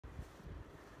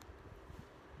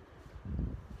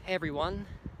Hey everyone,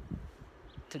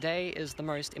 today is the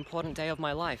most important day of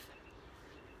my life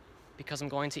because I'm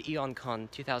going to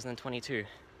EonCon 2022.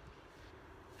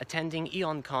 Attending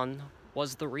EonCon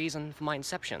was the reason for my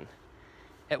inception.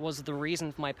 It was the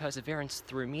reason for my perseverance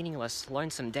through meaningless,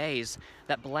 lonesome days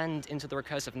that blend into the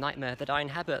recursive nightmare that I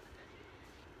inhabit.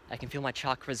 I can feel my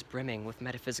chakras brimming with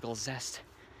metaphysical zest.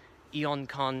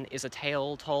 EonCon is a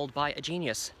tale told by a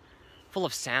genius, full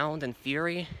of sound and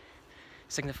fury,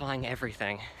 signifying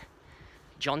everything.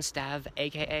 John Stav,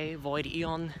 aka Void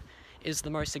Eon, is the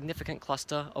most significant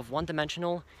cluster of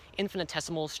one-dimensional,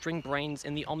 infinitesimal string brains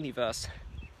in the Omniverse.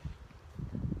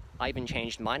 I even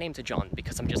changed my name to John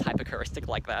because I'm just hyperchoristic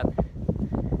like that.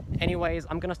 Anyways,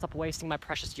 I'm gonna stop wasting my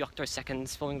precious yocto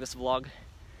seconds filming this vlog.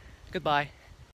 Goodbye.